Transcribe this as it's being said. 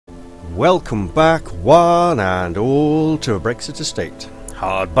Welcome back, one and all, to a Brexit Estate.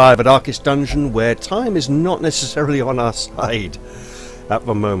 Hard by the darkest dungeon where time is not necessarily on our side at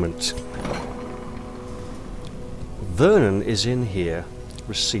the moment. Vernon is in here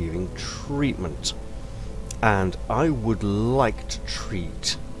receiving treatment. And I would like to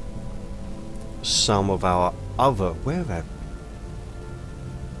treat some of our other... Where are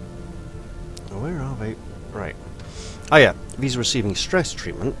they? Right. Oh yeah, these are receiving stress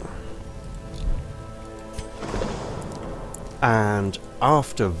treatment. And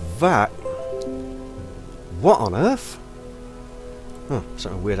after that... What on earth? Huh,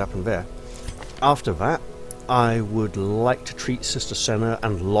 something weird happened there. After that, I would like to treat Sister Senna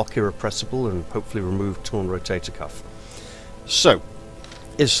and lock Irrepressible and hopefully remove Torn Rotator Cuff. So,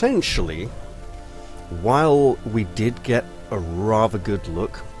 essentially, while we did get a rather good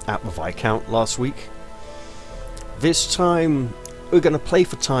look at the Viscount last week, this time we're going to play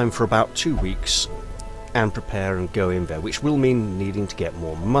for time for about 2 weeks and prepare and go in there, which will mean needing to get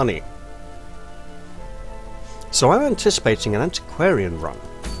more money. So I'm anticipating an antiquarian run.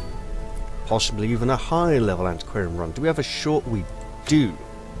 Possibly even a high-level antiquarian run. Do we have a short? We do.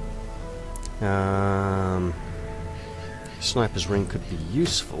 Sniper's ring could be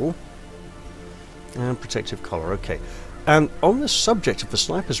useful. And protective collar, okay. And on the subject of the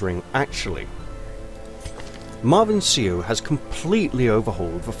sniper's ring, actually, Marvin Seo has completely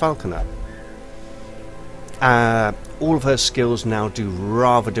overhauled the falconer. All of her skills now do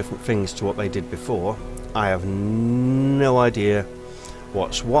rather different things to what they did before. I have no idea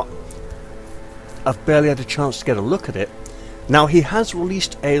what's what. I've barely had a chance to get a look at it. Now, he has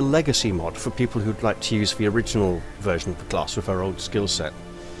released a legacy mod for people who'd like to use the original version of the class with her old skill set.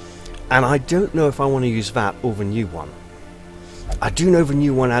 And I don't know if I want to use that or the new one. I do know the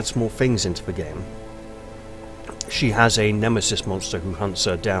new one adds more things into the game. She has a nemesis monster who hunts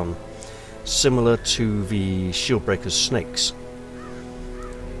her down, similar to the Shieldbreaker's snakes.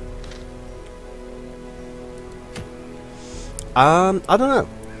 I don't know.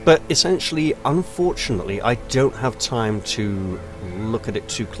 But essentially, unfortunately, I don't have time to look at it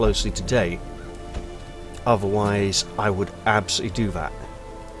too closely today. Otherwise, I would absolutely do that.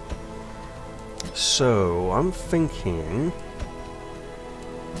 So, I'm thinking...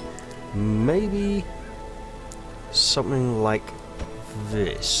 maybe... something like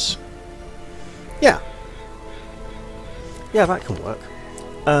this. Yeah. Yeah, that can work.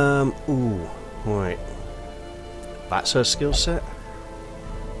 Ooh, right. That's her skill set.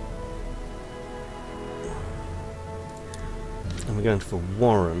 And we're going for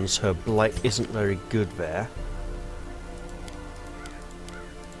Warren's. Her blight isn't very good there.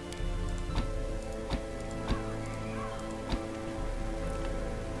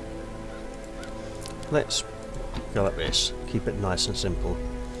 Let's go like this. Keep it nice and simple.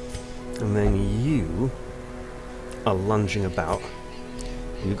 And then you are lunging about.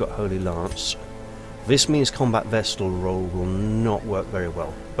 You've got Holy Lance. This means Combat Vestal roll will not work very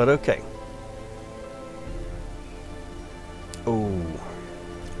well. But okay. Oh.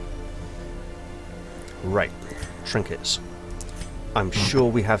 Right. Trinkets. I'm sure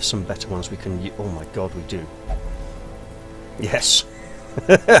we have some better ones we can use. Oh my god, we do. Yes.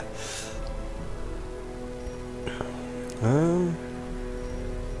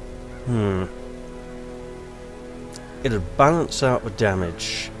 It'd balance out the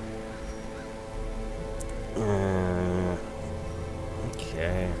damage.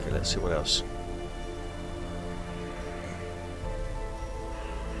 Okay, let's see what else.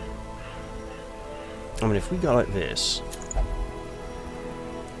 I mean, if we go like this...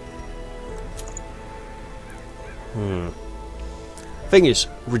 Thing is,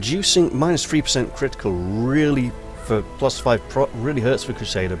 reducing minus 3% critical really, for plus 5 pro, really hurts for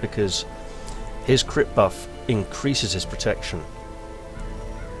Crusader because his crit buff increases his protection.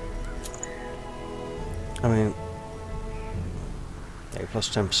 I mean... yeah, plus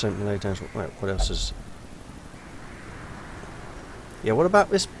 10% melee damage. Right, what else is... yeah, what about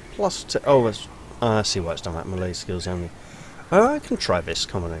this plus... oh, that's... I see why it's done that. Melee skills only. Oh, I can try this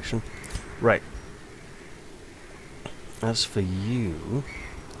combination. Right. As for you...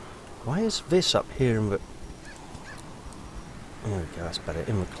 why is this up here in the... there we go, that's better.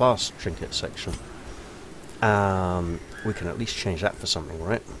 In the class trinket section. We can at least change that for something,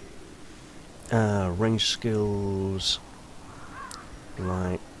 right? Range skills...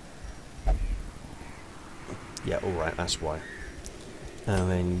 right. Yeah, alright, that's why. And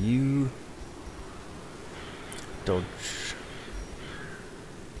then you... dodge.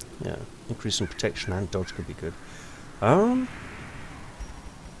 Yeah, increase in protection and dodge could be good.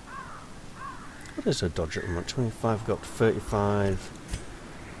 What is her dodge at the moment? 25 got to 35.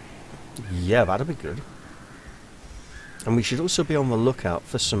 Yeah, that'd be good. And we should also be on the lookout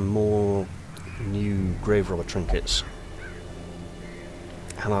for some more new grave robber trinkets.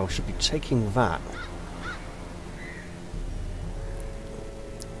 And I should be taking that.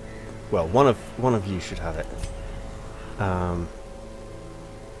 Well, one of you should have it.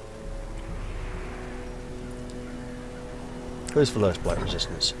 Where's the lowest blight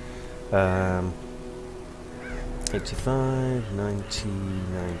resistance? 85, 90,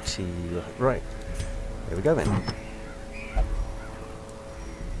 90... Right. Here we go then.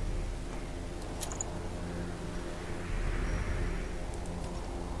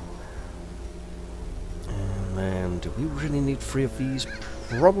 And then, do we really need 3 of these?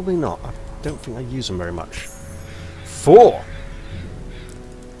 Probably not. I don't think I use them very much. 4!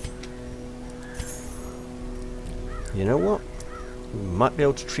 You know what? We might be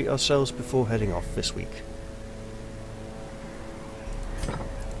able to treat ourselves before heading off this week.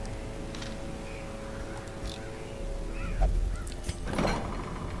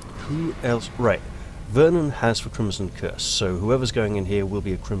 Who else? Right. Vernon has the Crimson Curse, so whoever's going in here will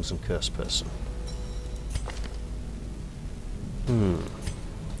be a Crimson Curse person.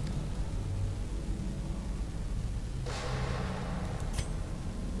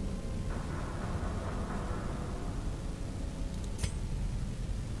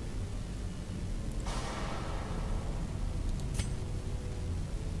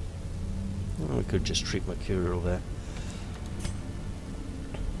 We could just treat Mercurial there.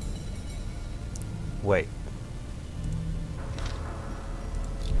 Wait.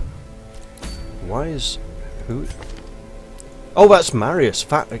 Why is... who? Oh, that's Marius.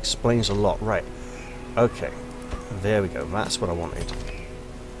 That explains a lot. Right. Okay. There we go. That's what I wanted.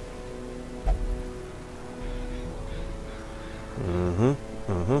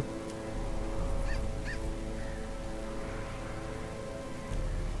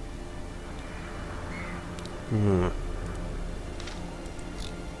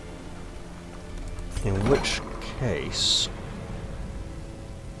 In which case...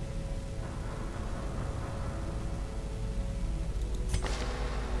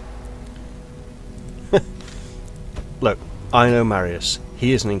 Look, I know Marius.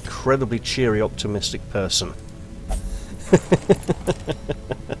 He is an incredibly cheery, optimistic person.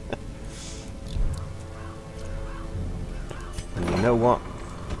 And you know what?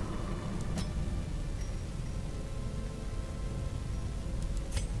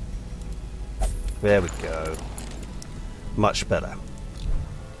 There we go. Much better.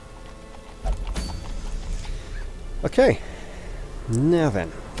 Okay. Now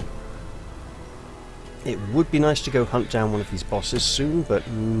then. It would be nice to go hunt down one of these bosses soon, but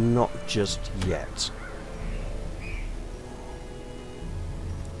not just yet.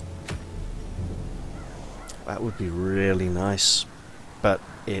 That would be really nice, but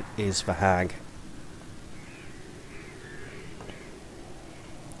it is the hag.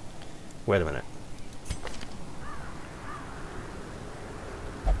 Wait a minute.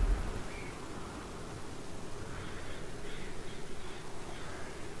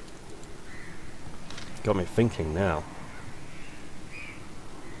 Got me thinking now.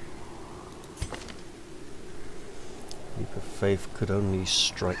 Leap of Faith could only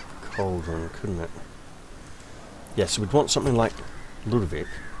strike Cauldron, couldn't it? Yes, we'd want something like Ludovic.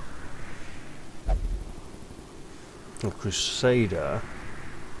 A Crusader.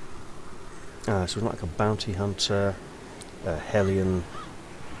 So like a Bounty Hunter, a Hellion,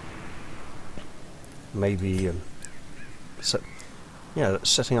 maybe yeah,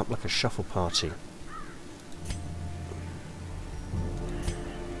 setting up like a shuffle party.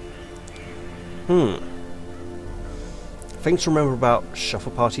 Thing to remember about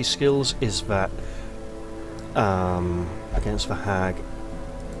shuffle party skills is that against the hag,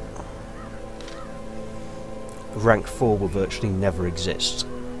 rank 4 will virtually never exist.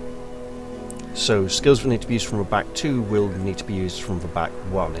 So skills that need to be used from the back 2 will need to be used from the back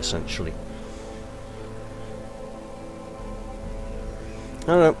 1, essentially. I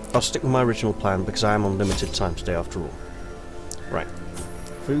don't know, I'll stick with my original plan because I am on limited time today after all. Right.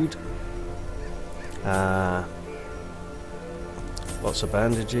 Food. Lots of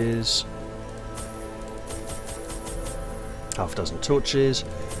bandages. Half a dozen torches.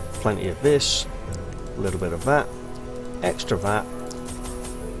 Plenty of this. A little bit of that. Extra that.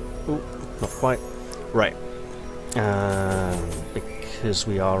 Ooh, not quite. Right. Because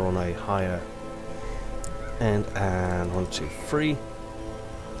we are on a higher end. And 1, 2, 3.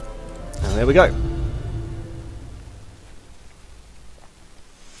 And there we go.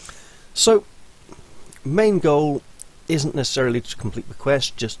 So, main goal isn't necessarily to complete the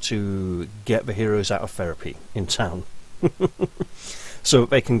quest, just to get the heroes out of therapy in town. so that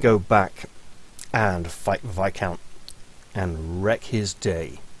they can go back and fight the Viscount and wreck his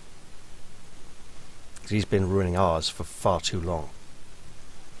day. Because he's been ruining ours for far too long.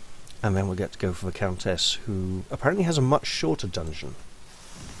 And then we'll get to go for the Countess, who apparently has a much shorter dungeon.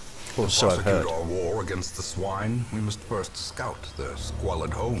 Or so I've heard. To prosecute our war against the swine, we must first scout their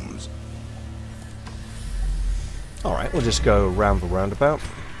squalid homes. Alright, we'll just go round the roundabout.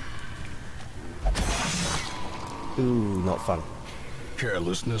 Ooh, not fun.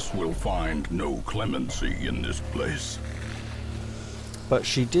 Carelessness will find no clemency in this place. But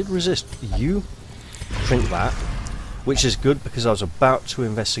she did resist. You drink that, which is good because I was about to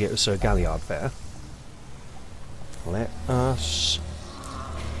investigate with Sir Galliard there. Let us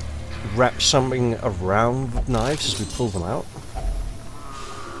wrap something around the knives as we pull them out.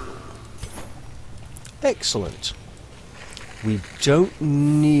 Excellent. We don't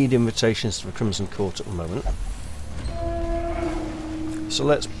need invitations to the Crimson Court at the moment. So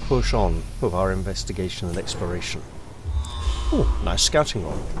let's push on with our investigation and exploration. Ooh, nice scouting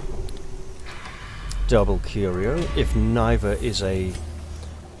one. Double curio. If neither is a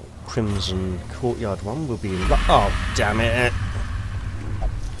Crimson Courtyard one, we'll be in luck. Oh, damn it!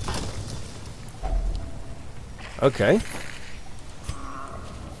 Okay.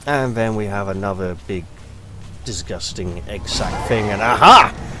 And then we have another big, disgusting egg sack thing, and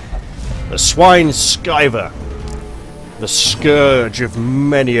aha! The Swine Skyver! The scourge of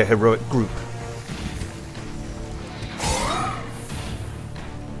many a heroic group.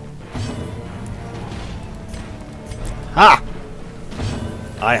 Ha!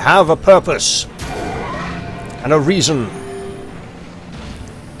 I have a purpose and a reason,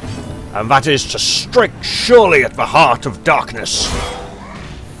 and that is to strike surely at the heart of darkness.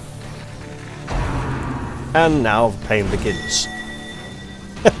 And now the pain begins.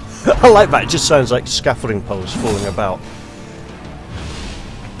 I like that, it just sounds like scaffolding poles falling about.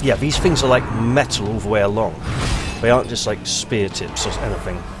 Yeah, these things are like metal all the way along. They aren't just like spear tips or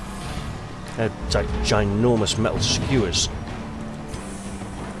anything. They're like ginormous metal skewers.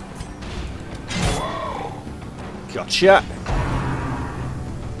 Gotcha!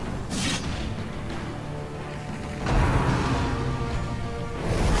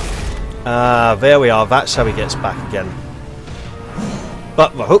 Ah, there we are, that's how he gets back again.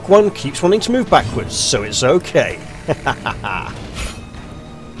 But the hook one keeps wanting to move backwards, so it's okay.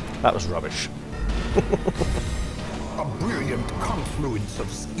 That was rubbish. A brilliant confluence of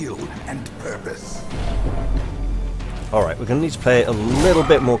skill and purpose. Alright, we're going to need to play it a little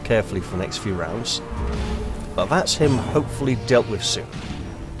bit more carefully for the next few rounds. But that's him hopefully dealt with soon.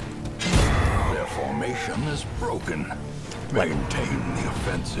 Their formation is broken. Maintain the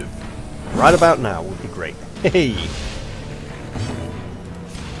offensive. Right about now would be great. Hey!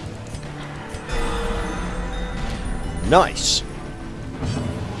 Nice!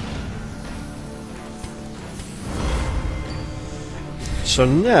 So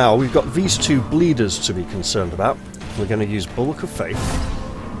now we've got these two bleeders to be concerned about. We're going to use Bulwark of Faith,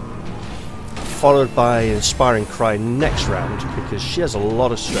 followed by Inspiring Cry next round, because she has a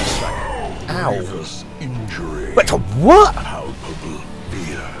lot of stress right now. Ow! Injury. Wait, what? Palpable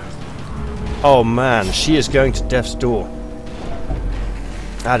fear. Oh man, she is going to death's door.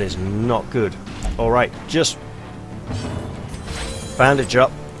 That is not good. Alright, just bandage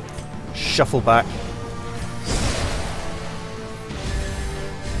up, shuffle back.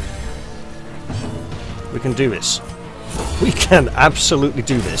 We can do this. We can absolutely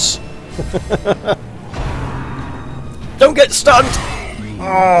do this. Don't get stunned!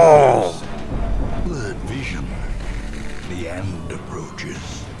 Oh! Blurred vision. The end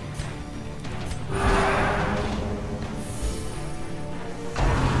approaches.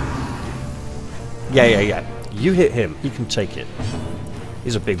 Yeah. You hit him. He can take it.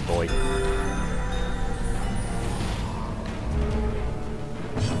 He's a big boy.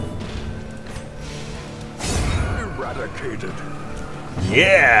 Eradicated.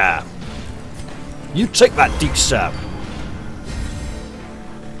 Yeah! You take that, deep stab.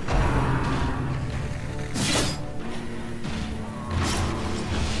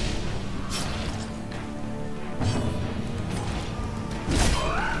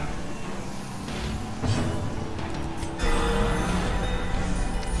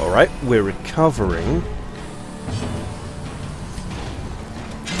 Alright, we're recovering.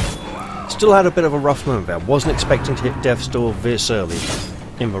 Still had a bit of a rough moment there. Wasn't expecting to hit death's door this early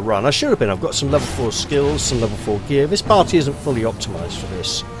in the run. I should have been. I've got some level 4 skills, some level 4 gear. This party isn't fully optimised for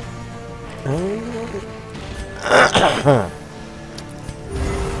this. A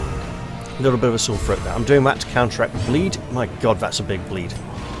little bit of a sore throat there. I'm doing that to counteract the bleed. My god, that's a big bleed.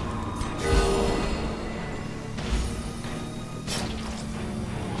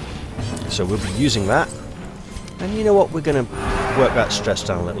 So we'll be using that. And you know what? We're going to work that stress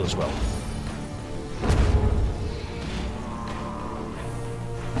down a little as well.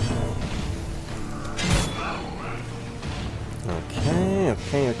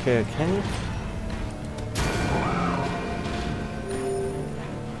 Okay.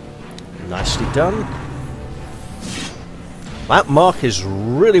 Nicely done. That mark is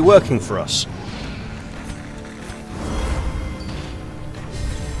really working for us.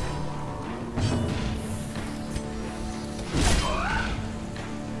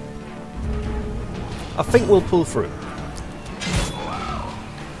 I think we'll pull through.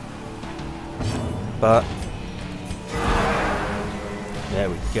 But there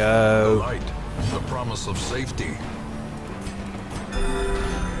we go. The light, the promise of safety.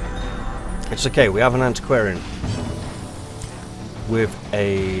 It's okay, we have an antiquarian with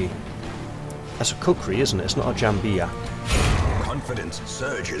a... That's a kukri, isn't it? It's not a jambia. Confidence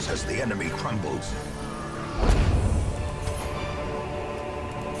surges as the enemy crumbles.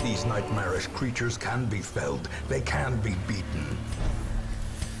 These nightmarish creatures can be felled. They can be beaten.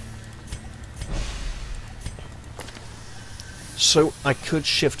 So I could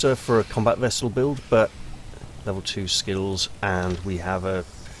shift her for a combat vessel build, but level 2 skills, and we have a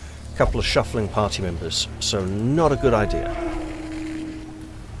couple of shuffling party members, so not a good idea.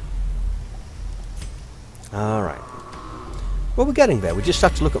 Alright. Well, we're getting there. We just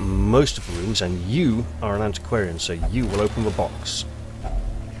have to look at most of the rooms, and you are an antiquarian, so you will open the box.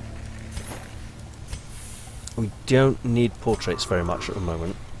 We don't need portraits very much at the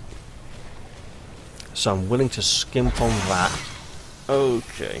moment, so I'm willing to skimp on that.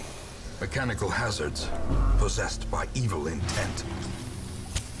 Okay. Mechanical hazards, possessed by evil intent.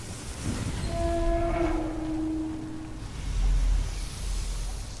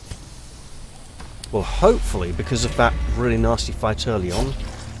 Well, hopefully, because of that really nasty fight early on,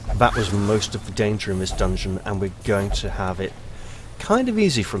 that was most of the danger in this dungeon, and we're going to have it kind of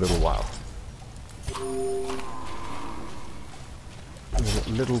easy for a little while. There's a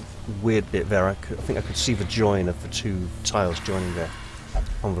little weird bit there. I think I could see the join of the two tiles joining there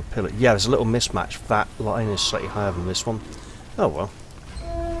on the pillar. Yeah, there's a little mismatch. That line is slightly higher than this one. Oh well.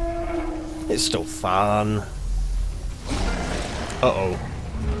 It's still fun. Uh-oh.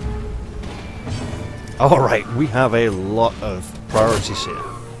 Alright, we have a lot of priorities here.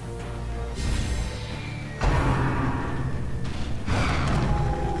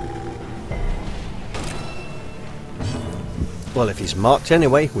 Well, if he's marked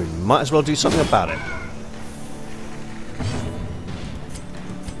anyway, we might as well do something about it.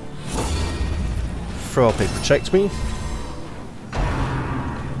 Throw up a protect me.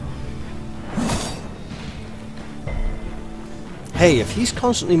 Hey, if he's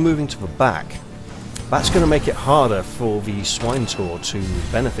constantly moving to the back, that's going to make it harder for the swine tour to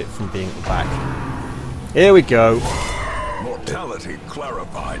benefit from being at the back. Here we go. Mortality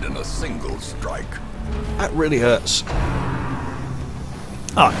clarified in a single strike. That really hurts.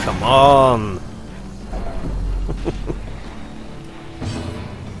 Ah, come on.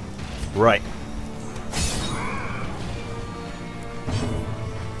 Right.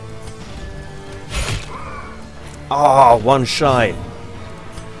 Ah, one shy.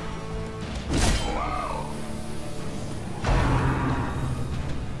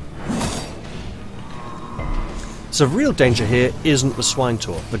 So the real danger here isn't the swine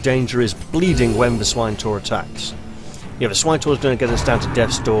tour. The danger is bleeding when the swine tour attacks. Yeah, the swine tour is going to get us down to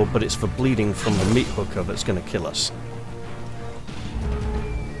death's door, but it's the bleeding from the meat hooker that's going to kill us.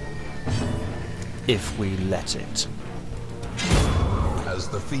 If we let it. As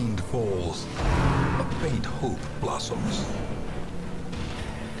the fiend falls, a faint hope blossoms.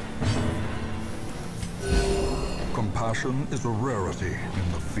 Compassion is a rarity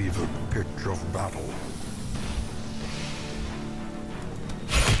in the fevered pitch of battle.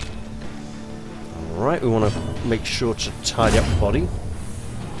 Alright, we want to make sure to tidy up the body.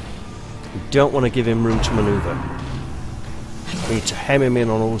 We don't want to give him room to maneuver. We need to hem him in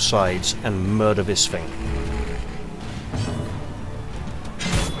on all sides and murder this thing.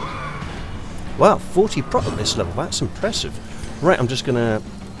 Wow, 40 prot at this level, that's impressive. Right, I'm just going to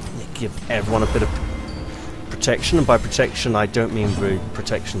give everyone a bit of protection, and by protection I don't mean the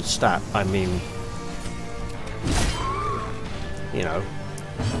protection stat, I mean, you know,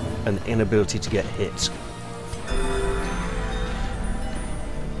 an inability to get hit.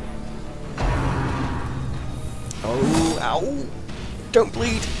 Oh, ow! Don't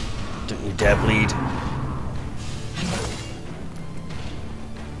bleed! Don't you dare bleed!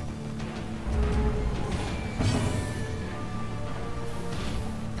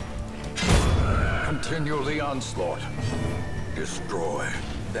 Continue the onslaught. Destroy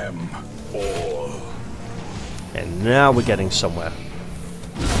them all. And now we're getting somewhere.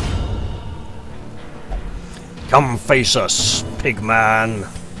 Come face us, pigman.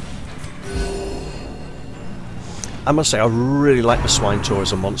 I must say, I really like the swine tour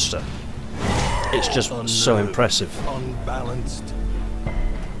as a monster. It's just so impressive. Unbalanced.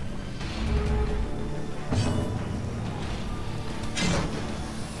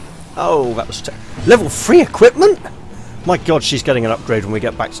 Oh, that was level 3 equipment? My god, she's getting an upgrade when we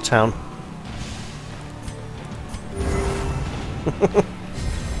get back to town.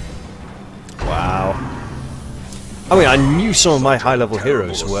 Wow. I mean, I knew some of my high-level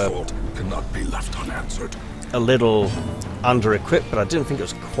heroes were Cannot be left unanswered. a little under-equipped, but I didn't think it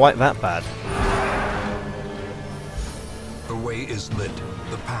was quite that bad. The way is lit.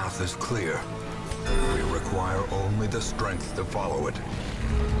 The path is clear. We require only the strength to follow it.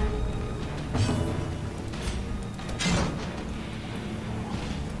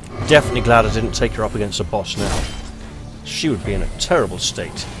 Definitely glad I didn't take her up against a boss now. She would be in a terrible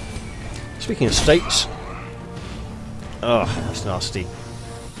state. Speaking of states... Oh, that's nasty.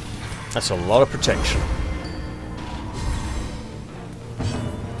 That's a lot of protection.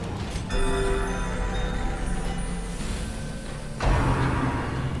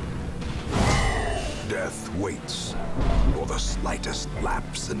 Death waits for the slightest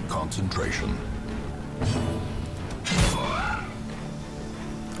lapse in concentration.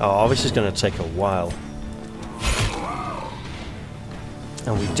 Oh, this is going to take a while.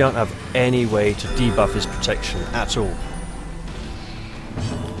 And we don't have any way to debuff his protection at all.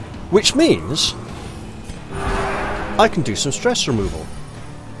 Which means I can do some stress removal.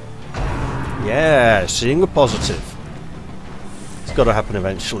 Yeah, seeing the positive. It's got to happen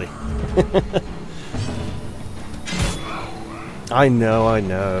eventually. I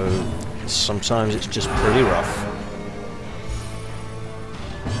know. Sometimes it's just pretty rough.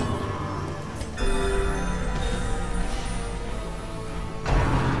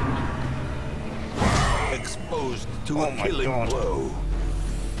 Exposed to a killing blow.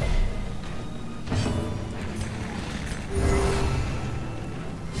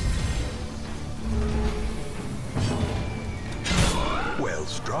 Well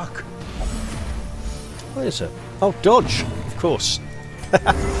struck. What is it? Oh, dodge! Of course.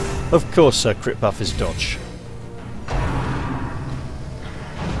 Of course her crit buff is dodge.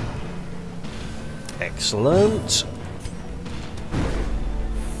 Excellent.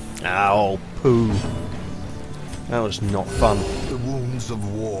 Ow, poo. That was not fun. The wounds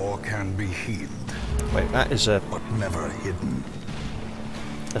of war can be healed, Wait, that is a... but never hidden.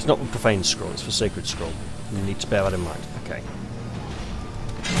 That's not the profane scroll, it's the sacred scroll. You need to bear that in mind. Okay.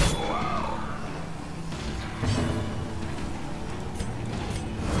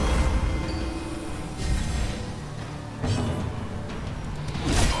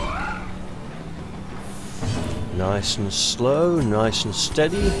 Nice and slow, nice and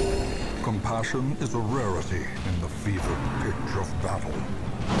steady. Compassion is a rarity in the fevered pitch of battle.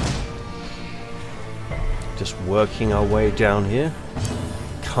 Just working our way down here.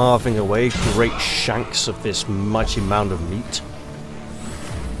 Carving away great shanks of this mighty mound of meat.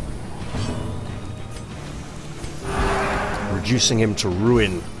 Reducing him to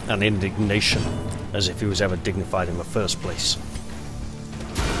ruin and indignation, as if he was ever dignified in the first place.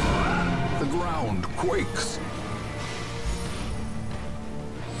 The ground quakes.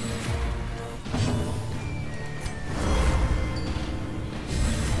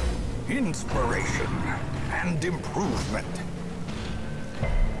 Inspiration and improvement.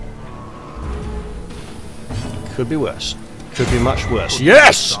 Could be worse. Could be much worse.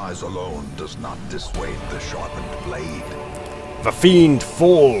 Yes! Size alone does not dissuade the sharpened blade. The fiend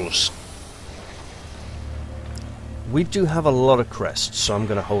falls. We do have a lot of crests, so I'm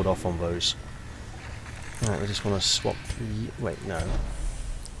going to hold off on those. Alright, we just want to swap... Wait, no.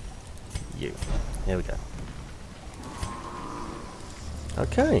 You. Here we go.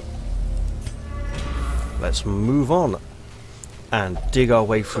 Okay. Let's move on and dig our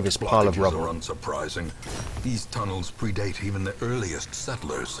way through this pile of Blockages rubble. are unsurprising. These tunnels predate even the earliest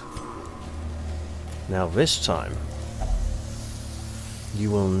settlers. Now this time,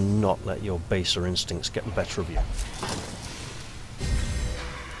 you will not let your baser instincts get the better of you.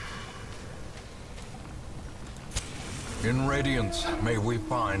 In Radiance, may we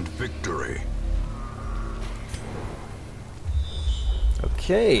find victory.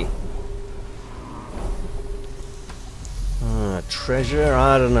 Okay. Treasure?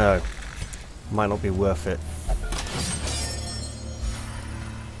 I don't know. Might not be worth it.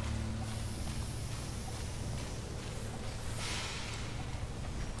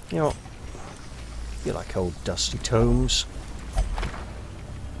 You know, I feel like old dusty tomes.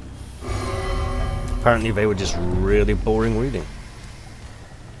 Apparently they were just really boring reading.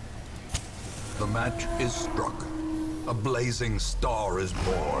 The match is struck. A blazing star is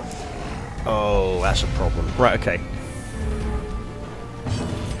born. Oh, that's a problem. Right, okay.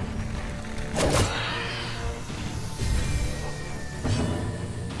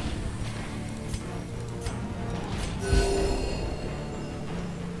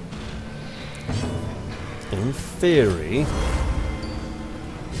 In theory,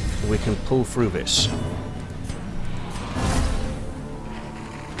 we can pull through this.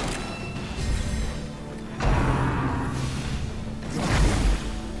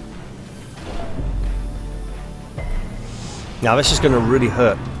 Now this is going to really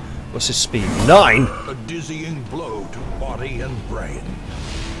hurt. What's his speed? 9? A dizzying blow to body and brain.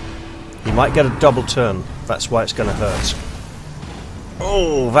 He might get a double turn. That's why it's going to hurt.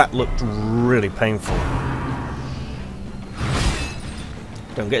 Oh, that looked really painful.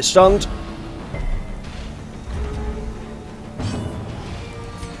 Don't get stunned.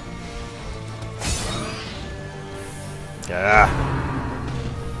 Yeah.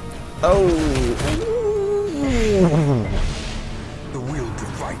 Oh. The will to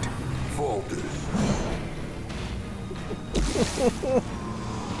fight falters.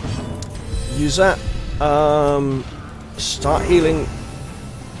 Use that. Start healing.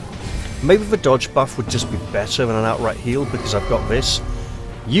 Maybe the dodge buff would just be better than an outright heal because I've got this.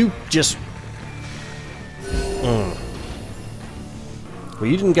 You just... Well,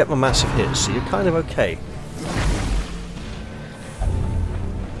 you didn't get my massive hits, so you're kind of okay.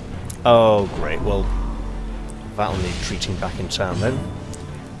 Oh, great. Well, that'll need treating back in town then.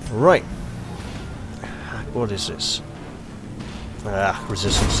 Right. What is this? Ah,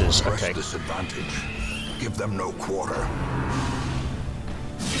 resistances. Okay. Disadvantage. Give them no quarter.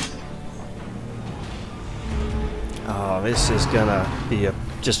 Oh, this is gonna be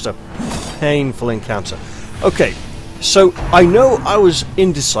just a painful encounter. Okay, so I know I was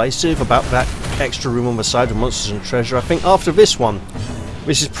indecisive about that extra room on the side of Monsters and Treasure. I think after this one,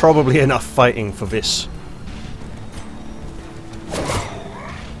 this is probably enough fighting for this.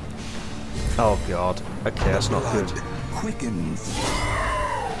 Oh god. Okay, that's not good. Quickens.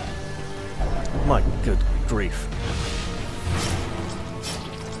 My good grief.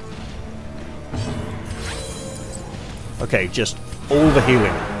 Okay, just all the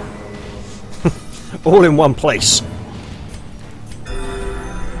healing. All in one place.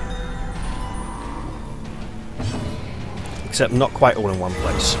 Except not quite all in one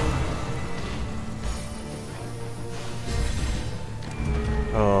place.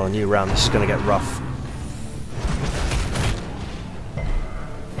 Oh, new round. This is going to get rough.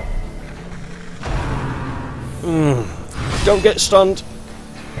 Don't get stunned.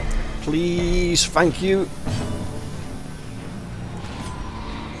 Please, thank you.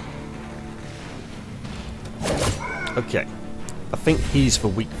 Okay. I think he's the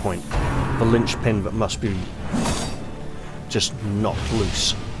weak point. The linchpin that must be just knocked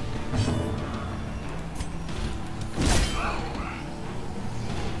loose.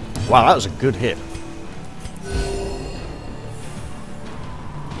 Wow, that was a good hit.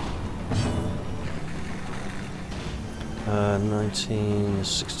 Uh, 19,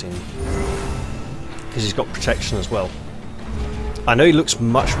 16. Because he's got protection as well. I know he looks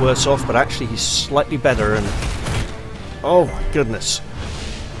much worse off, but actually he's slightly better and... Oh my goodness.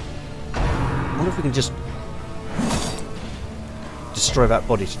 I wonder if we can just destroy that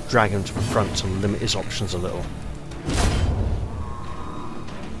body to drag him to the front to limit his options a little.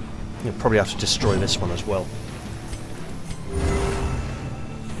 You'll probably have to destroy this one as well.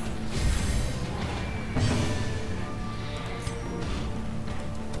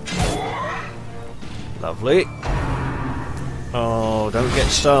 Lovely. Oh, don't get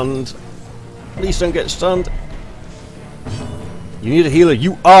stunned. Please don't get stunned. You need a healer.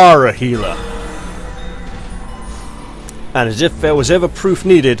 You are a healer. And as if there was ever proof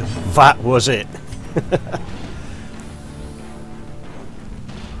needed, that was it.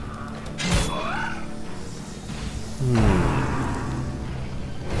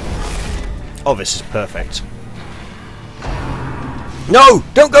 Oh, this is perfect. No!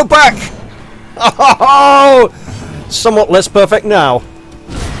 Don't go back! Oh! Somewhat less perfect now.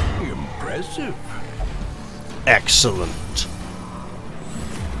 Impressive. Excellent.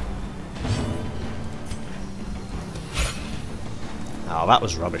 Oh, that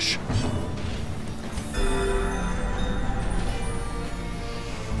was rubbish.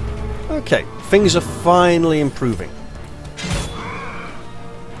 Okay, things are finally improving.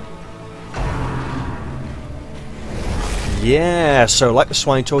 Yeah, so like the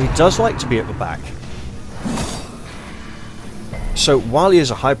Swine Tour, he does like to be at the back. So while he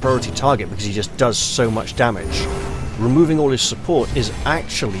is a high priority target because he just does so much damage, removing all his support is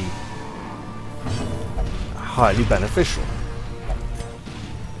actually highly beneficial.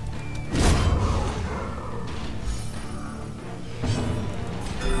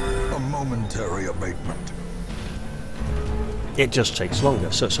 A momentary abatement. It just takes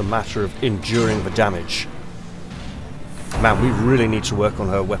longer, so it's a matter of enduring the damage. Man, we really need to work on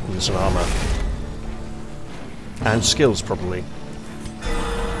her weapons and armor. And skills, probably.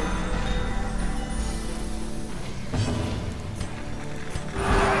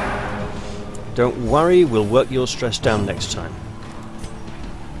 Don't worry, we'll work your stress down next time.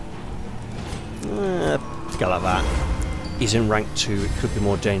 Go like that. He's in rank 2, it could be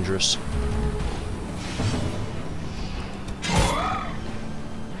more dangerous.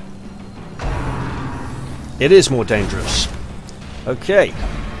 It is more dangerous. Okay.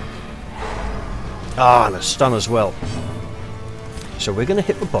 Ah, and a stun as well. So we're going to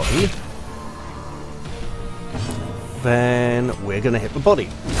hit the body. Then we're going to hit the body.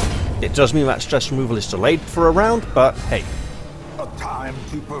 It does mean that stress removal is delayed for a round, but hey. A time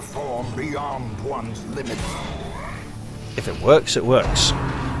to perform beyond one's limits. If it works, it works.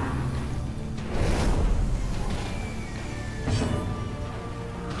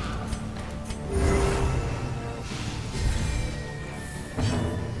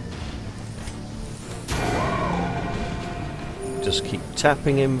 Just keep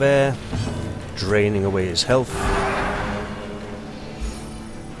tapping him there, draining away his health.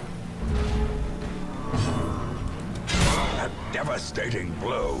 A devastating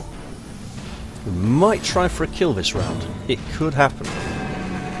blow. We might try for a kill this round. It could happen.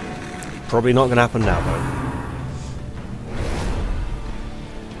 Probably not going to happen now, though.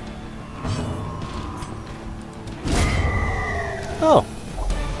 Oh.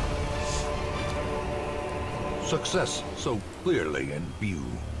 Success so clearly in view.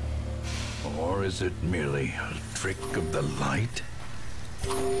 Or is it merely a trick of the light?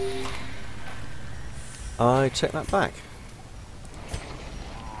 I take that back.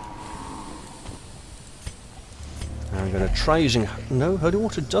 I'm going to try using... No, holy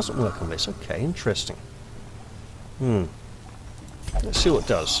water doesn't work on this. Okay, interesting. Let's see what it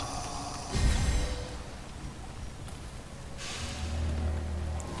does.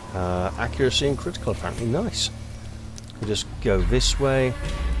 Accuracy and critical, apparently. Nice. We'll just go this way.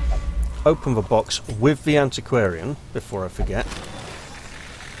 Open the box with the antiquarian, before I forget.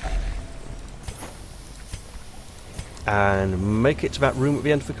 And make it to that room at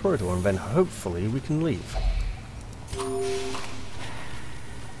the end of the corridor, and then hopefully we can leave.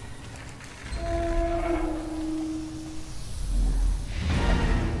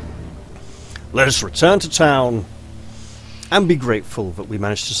 Let us return to town and be grateful that we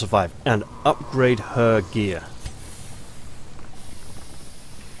managed to survive and upgrade her gear.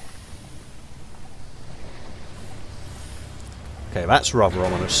 Okay, that's rather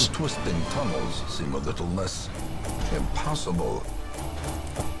ominous. The twisting tunnels seem a little less impossible.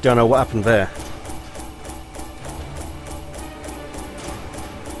 Don't know what happened there.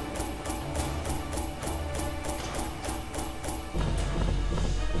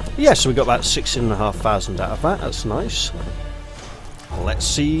 Yes, so we got about 6,500 out of that. That's nice. Let's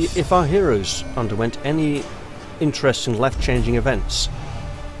see if our heroes underwent any interesting life-changing events.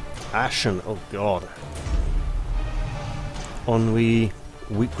 Ashen, oh god. Ennui,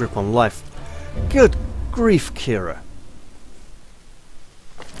 weak grip on life. Good grief, Kira.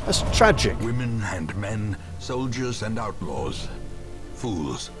 That's tragic. Women and men, soldiers and outlaws,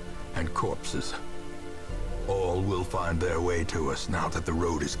 fools and corpses. All will find their way to us now that the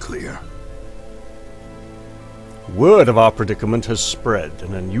road is clear. Word of our predicament has spread,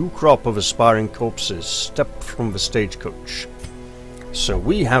 and a new crop of aspiring corpses stepped from the stagecoach. So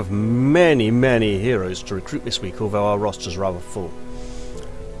we have many, many heroes to recruit this week, although our roster's rather full.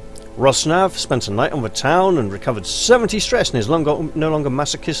 Rosnav spent a night on the town and recovered 70 stress and is no longer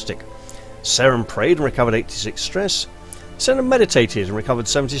masochistic. Seren prayed and recovered 86 stress. Senna meditated and recovered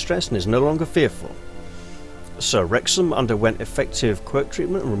 70 stress and is no longer fearful. Sir Wrexham underwent effective quirk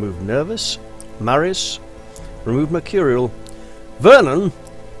treatment and removed nervous. Marius removed mercurial. Vernon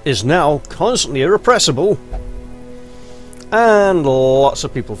is now constantly irrepressible. And lots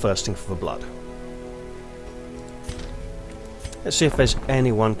of people thirsting for the blood. Let's see if there's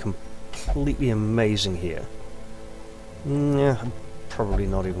anyone completely amazing here. Yeah, I'm probably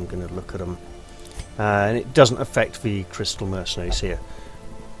not even going to look at them. And it doesn't affect the crystal mercenaries here.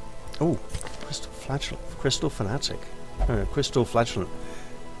 Oh, crystal flagellant. Crystal fanatic. Crystal flagellant.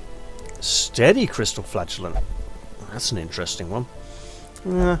 Steady crystal flagellant. That's an interesting one.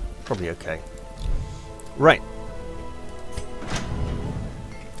 Probably okay. Right.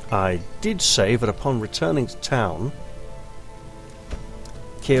 I did say that upon returning to town,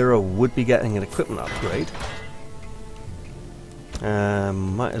 Kira would be getting an equipment upgrade.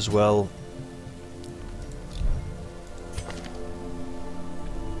 Might as well...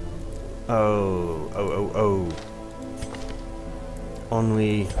 Oh.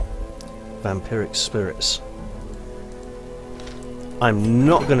 Only vampiric spirits. I'm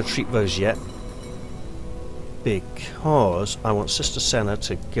not going to treat those yet, because I want Sister Senna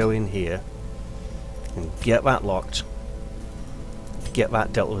to go in here and get that locked, get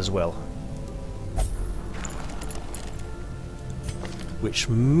that dealt with as well. Which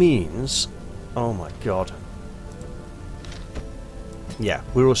means, oh my god. Yeah,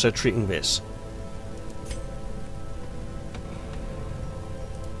 we're also treating this.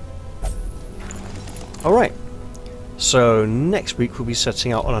 Alright, so next week we'll be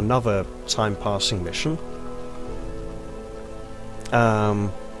setting out on another time-passing mission.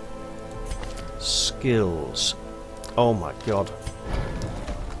 Skills. Oh my god.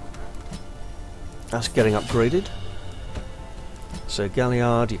 That's getting upgraded. So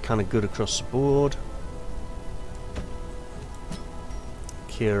Galliard, you're kind of good across the board.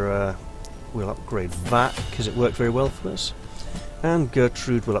 Kira will upgrade that because it worked very well for us. And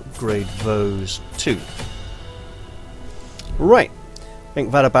Gertrude will upgrade those too. Right, I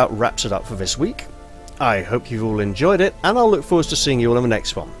think that about wraps it up for this week. I hope you've all enjoyed it, and I'll look forward to seeing you all in the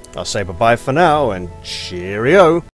next one. I'll say bye-bye for now, and cheerio!